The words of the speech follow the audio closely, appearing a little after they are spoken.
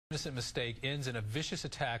Innocent mistake ends in a vicious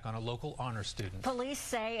attack on a local honor student. Police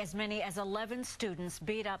say as many as 11 students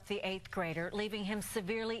beat up the 8th grader, leaving him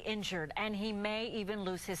severely injured, and he may even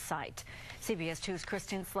lose his sight. CBS 2's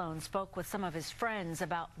Christine Sloan spoke with some of his friends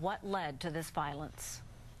about what led to this violence.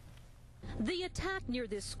 The attack near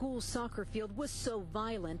this school soccer field was so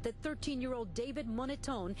violent that 13-year-old David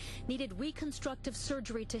Monotone needed reconstructive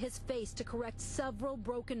surgery to his face to correct several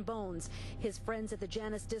broken bones. His friends at the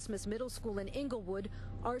Janice Dismas Middle School in Inglewood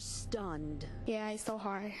are stunned. Yeah, it's so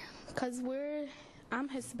hard because I'm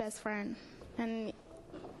his best friend, and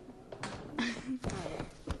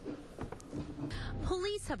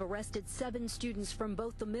Police have arrested 7 students from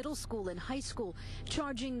both the middle school and high school,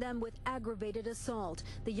 charging them with aggravated assault.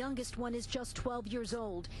 The youngest one is just 12 years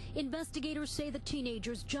old. Investigators say the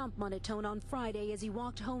teenagers jumped Monotone on Friday as he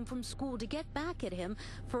walked home from school to get back at him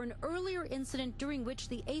for an earlier incident during which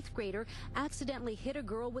the 8th grader accidentally hit a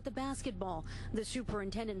girl with a basketball. The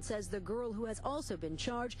superintendent says the girl, who has also been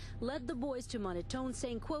charged, led the boys to Monotone,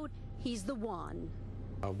 saying, quote, "He's the one."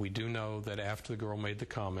 We do know that after the girl made the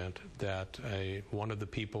comment that one of the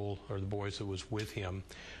people or the boys that was with him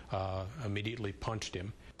immediately punched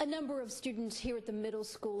him. A number of students here at the middle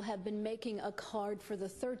school have been making a card for the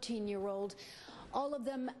 13-year-old, all of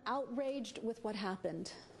them outraged with what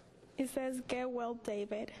happened. it says, "Get well,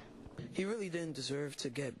 David." He really didn't deserve to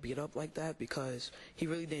get beat up like that because he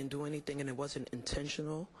really didn't do anything, and it wasn't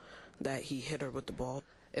intentional that he hit her with the ball.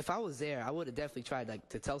 If I was there, I would have definitely tried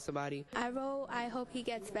to tell somebody. I wrote, "I hope he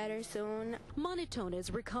gets better soon." Monotone is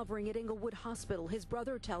recovering at Inglewood Hospital. His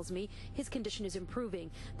brother tells me his condition is improving.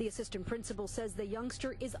 The assistant principal says the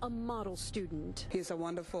youngster is a model student. He's a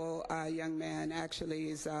wonderful young man. Actually,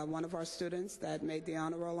 he's one of our students that made the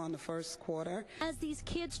honor roll on the first quarter. As these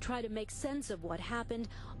kids try to make sense of what happened,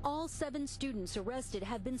 all 7 students arrested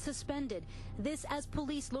have been suspended. This as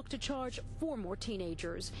police look to charge 4 more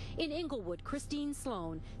teenagers. In Inglewood, Christine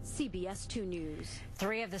Sloan, CBS 2 News.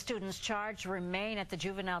 3 of the students charged remain at the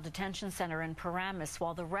Juvenile Detention Center in Paramus,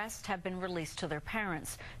 while the rest have been released to their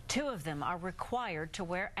parents. 2 of them are required to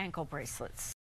wear ankle bracelets.